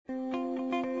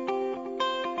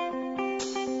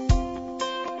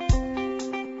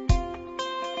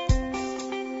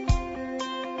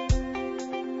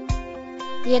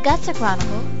The Augusta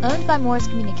Chronicle, owned by Morris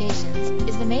Communications,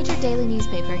 is the major daily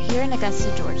newspaper here in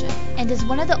Augusta, Georgia, and is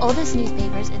one of the oldest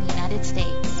newspapers in the United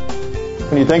States.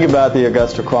 When you think about the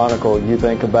Augusta Chronicle, you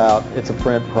think about it's a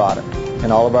print product,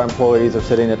 and all of our employees are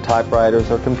sitting at typewriters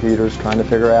or computers trying to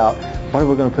figure out what are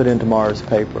we going to put in tomorrow's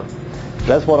paper.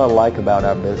 That's what I like about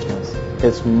our business.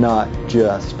 It's not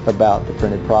just about the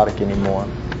printed product anymore,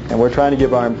 and we're trying to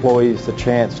give our employees the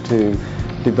chance to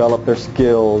develop their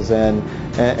skills and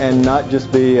not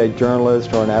just be a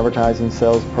journalist or an advertising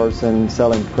salesperson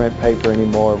selling print paper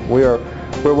anymore. We're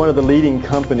one of the leading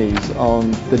companies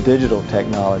on the digital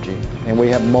technology, and we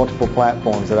have multiple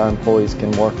platforms that our employees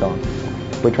can work on.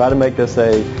 We try to make this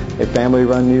a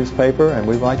family-run newspaper, and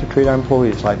we like to treat our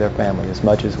employees like their family as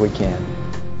much as we can.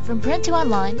 From print to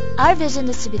online, our vision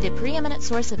is to be the preeminent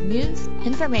source of news,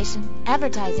 information,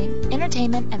 advertising,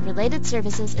 entertainment, and related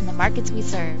services in the markets we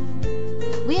serve.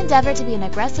 We endeavor to be an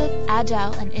aggressive,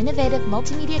 agile, and innovative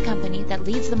multimedia company that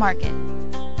leads the market.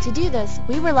 To do this,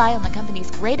 we rely on the company's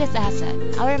greatest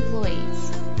asset, our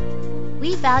employees.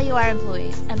 We value our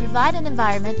employees and provide an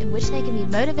environment in which they can be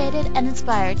motivated and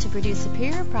inspired to produce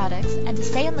superior products and to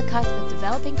stay on the cusp of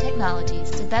developing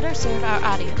technologies to better serve our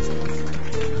audiences.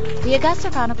 The Augusta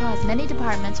Chronicle has many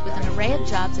departments with an array of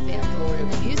jobs available in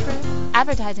the newsroom,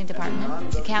 advertising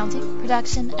department, accounting,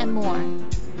 production, and more.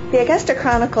 The Augusta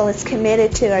Chronicle is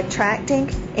committed to attracting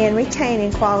and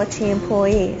retaining quality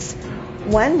employees.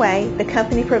 One way, the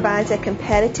company provides a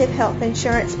competitive health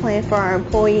insurance plan for our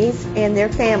employees and their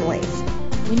families.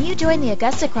 When you join the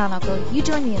Augusta Chronicle, you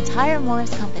join the entire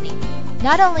Morris Company.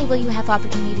 Not only will you have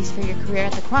opportunities for your career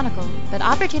at the Chronicle, but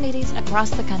opportunities across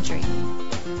the country.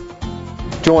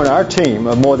 Join our team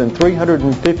of more than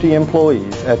 350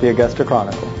 employees at the Augusta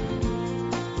Chronicle.